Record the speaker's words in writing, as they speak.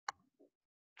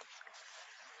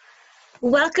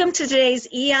Welcome to today's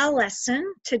EL lesson.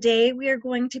 Today we are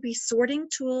going to be sorting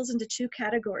tools into two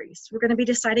categories. We're going to be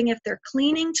deciding if they're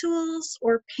cleaning tools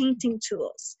or painting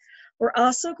tools. We're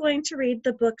also going to read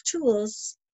the book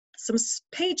Tools, some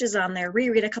pages on there,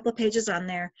 reread a couple of pages on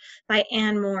there by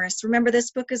Anne Morris. Remember,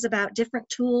 this book is about different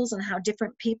tools and how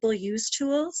different people use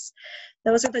tools.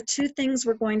 Those are the two things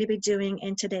we're going to be doing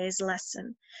in today's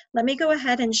lesson. Let me go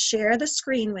ahead and share the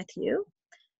screen with you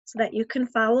so that you can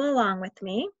follow along with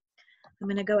me. I'm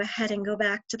going to go ahead and go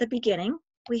back to the beginning.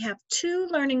 We have two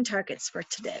learning targets for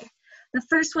today. The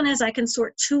first one is I can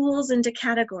sort tools into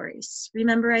categories.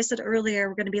 Remember I said earlier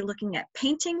we're going to be looking at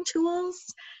painting tools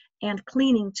and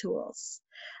cleaning tools.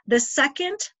 The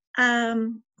second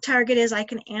target is I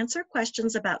can answer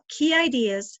questions about key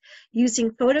ideas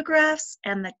using photographs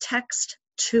and the text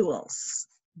tools,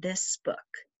 this book.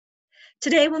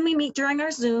 Today, when we meet during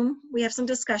our Zoom, we have some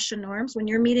discussion norms. When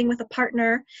you're meeting with a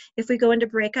partner, if we go into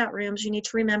breakout rooms, you need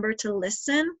to remember to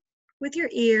listen with your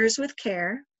ears with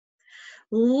care.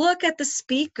 Look at the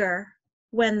speaker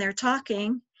when they're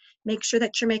talking. Make sure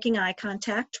that you're making eye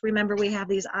contact. Remember, we have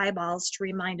these eyeballs to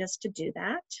remind us to do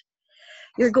that.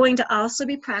 You're going to also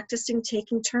be practicing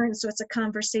taking turns, so it's a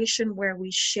conversation where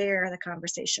we share the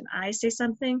conversation. I say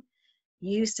something,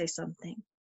 you say something.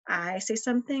 I say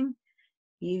something,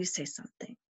 you say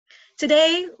something.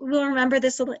 Today, we'll remember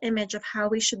this little image of how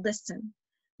we should listen.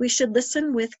 We should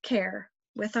listen with care,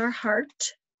 with our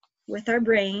heart, with our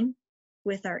brain,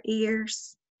 with our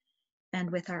ears,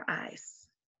 and with our eyes.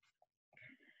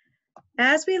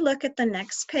 As we look at the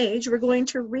next page, we're going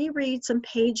to reread some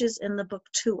pages in the book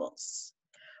Tools.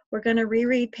 We're going to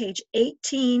reread page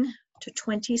 18 to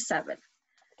 27.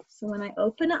 So when I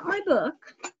open up my book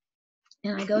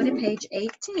and I go to page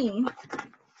 18,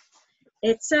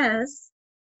 it says,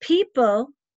 people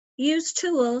use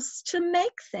tools to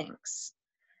make things.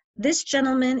 This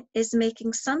gentleman is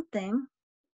making something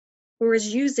or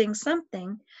is using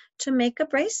something to make a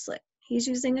bracelet. He's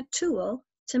using a tool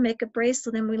to make a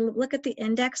bracelet. And we look at the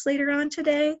index later on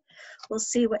today, we'll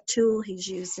see what tool he's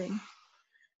using.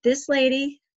 This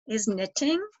lady is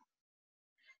knitting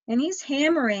and he's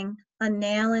hammering a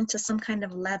nail into some kind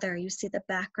of leather. You see the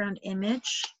background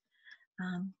image.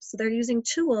 So they're using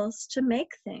tools to make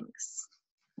things.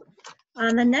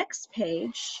 On the next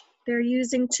page, they're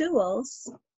using tools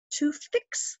to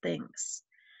fix things.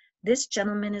 This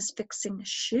gentleman is fixing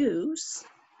shoes.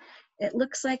 It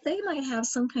looks like they might have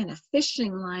some kind of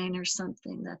fishing line or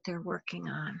something that they're working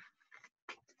on.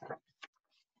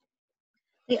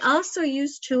 They also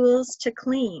use tools to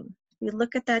clean. You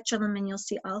look at that gentleman, you'll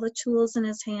see all the tools in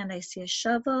his hand. I see a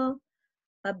shovel,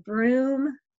 a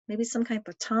broom, maybe some kind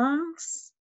of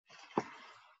tongs.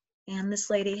 And this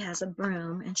lady has a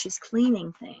broom and she's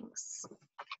cleaning things.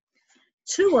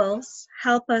 Tools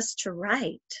help us to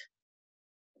write.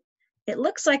 It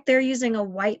looks like they're using a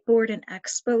whiteboard and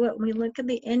expo. When we look at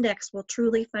the index, we'll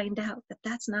truly find out that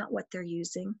that's not what they're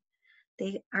using.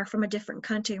 They are from a different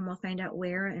country and we'll find out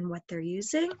where and what they're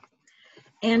using.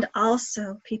 And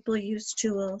also, people use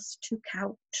tools to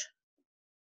count.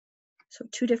 So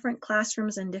two different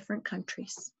classrooms in different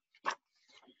countries.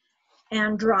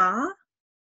 And draw.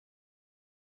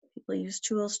 People use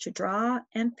tools to draw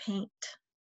and paint.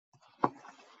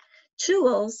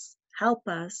 Tools help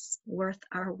us with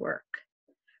our work.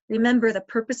 Remember, the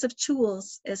purpose of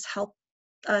tools is help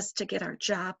us to get our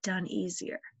job done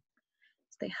easier.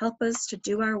 They help us to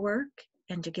do our work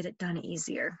and to get it done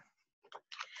easier.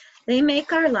 They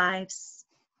make our lives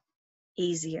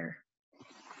easier.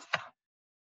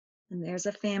 And there's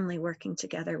a family working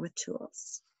together with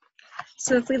tools.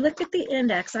 So if we look at the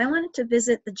index, I wanted to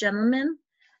visit the gentleman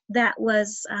that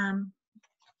was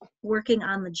working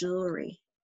on the jewelry.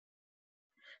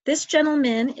 This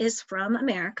gentleman is from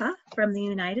America, from the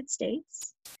United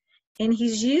States, and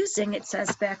he's using, it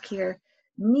says back here,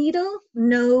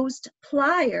 needle-nosed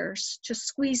pliers to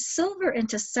squeeze silver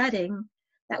into setting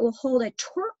that will hold a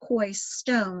turquoise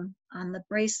stone on the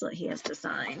bracelet he has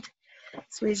designed.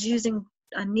 So he's using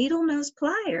a needle-nosed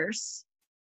pliers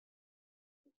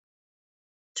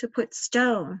to put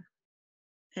stone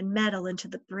and metal into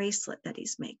the bracelet that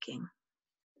he's making.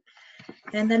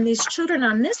 And then these children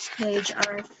on this page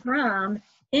are from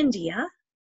India.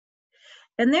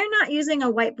 And they're not using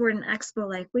a whiteboard and expo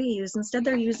like we use. Instead,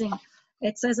 they're using,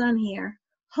 it says on here,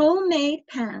 homemade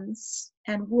pens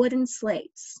and wooden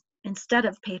slates instead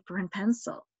of paper and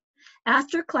pencil.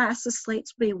 After class, the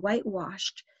slates will be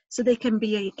whitewashed so they can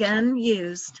be again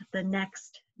used the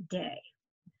next day.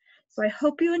 So I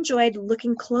hope you enjoyed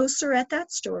looking closer at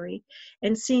that story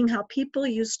and seeing how people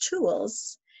use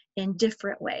tools in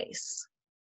different ways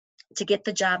to get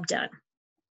the job done.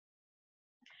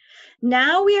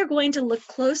 Now we are going to look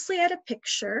closely at a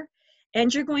picture,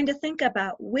 and you're going to think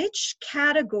about which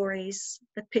categories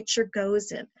the picture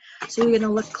goes in. So you're going to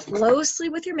look closely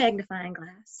with your magnifying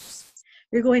glass.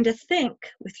 You're going to think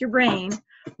with your brain,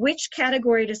 which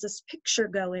category does this picture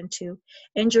go into?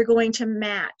 And you're going to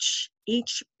match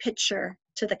each picture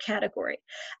to the category.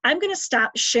 I'm going to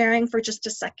stop sharing for just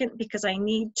a second because I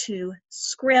need to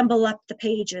scramble up the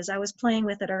pages. I was playing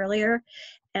with it earlier,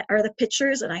 or the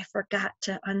pictures, and I forgot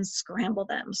to unscramble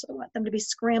them. So I want them to be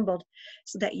scrambled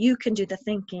so that you can do the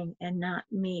thinking and not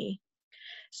me.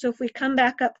 So if we come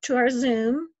back up to our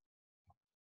Zoom,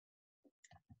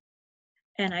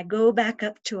 and I go back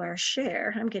up to our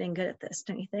share. I'm getting good at this,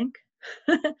 don't you think?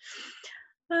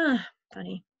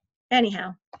 Funny.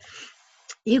 Anyhow,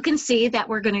 you can see that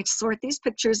we're going to sort these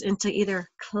pictures into either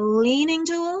cleaning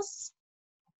tools.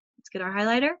 Let's get our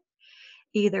highlighter.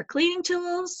 Either cleaning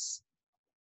tools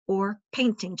or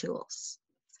painting tools.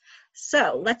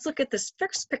 So let's look at this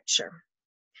first picture.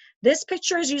 This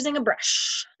picture is using a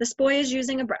brush. This boy is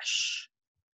using a brush.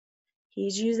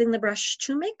 He's using the brush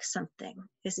to make something.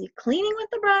 Is he cleaning with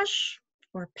the brush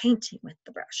or painting with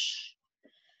the brush?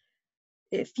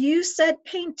 If you said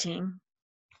painting,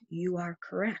 you are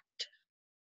correct.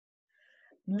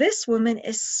 This woman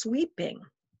is sweeping.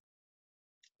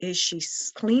 Is she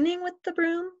cleaning with the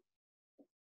broom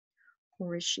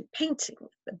or is she painting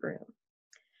with the broom?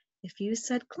 If you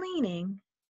said cleaning,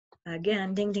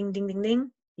 again, ding, ding, ding, ding,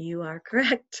 ding, you are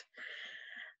correct.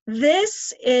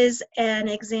 This is an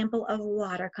example of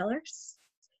watercolors.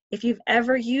 If you've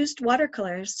ever used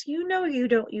watercolors, you know you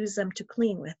don't use them to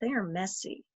clean with. They are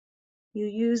messy. You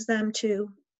use them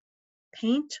to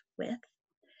paint with.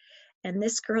 And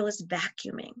this girl is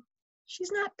vacuuming.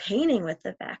 She's not painting with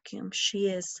the vacuum. She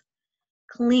is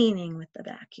cleaning with the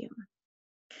vacuum.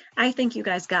 I think you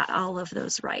guys got all of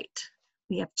those right.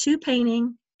 We have 2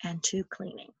 painting and 2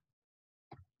 cleaning.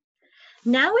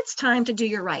 Now it's time to do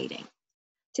your writing.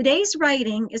 Today's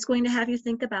writing is going to have you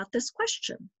think about this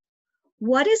question.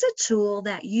 What is a tool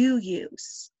that you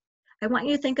use? I want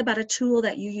you to think about a tool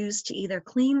that you use to either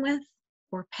clean with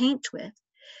or paint with.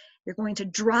 You're going to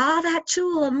draw that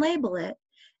tool and label it,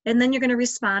 and then you're going to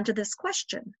respond to this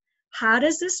question. How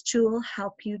does this tool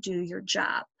help you do your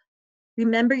job?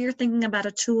 Remember, you're thinking about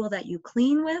a tool that you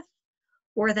clean with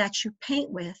or that you paint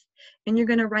with, and you're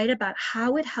going to write about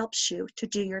how it helps you to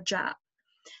do your job.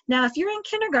 Now, if you're in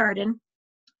kindergarten,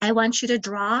 I want you to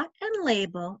draw and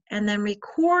label and then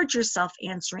record yourself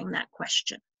answering that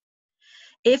question.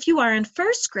 If you are in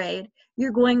first grade,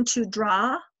 you're going to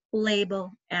draw,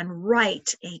 label, and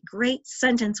write a great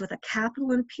sentence with a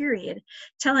capital and period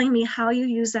telling me how you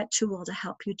use that tool to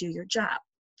help you do your job.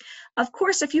 Of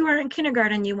course, if you are in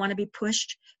kindergarten, you want to be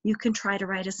pushed, you can try to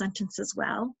write a sentence as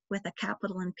well with a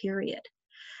capital and period.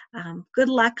 Good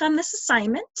luck on this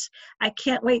assignment. I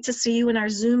can't wait to see you in our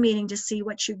Zoom meeting to see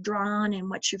what you've drawn and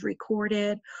what you've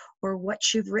recorded or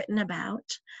what you've written about.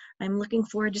 I'm looking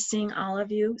forward to seeing all of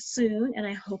you soon, and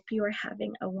I hope you are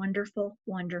having a wonderful,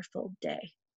 wonderful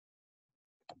day.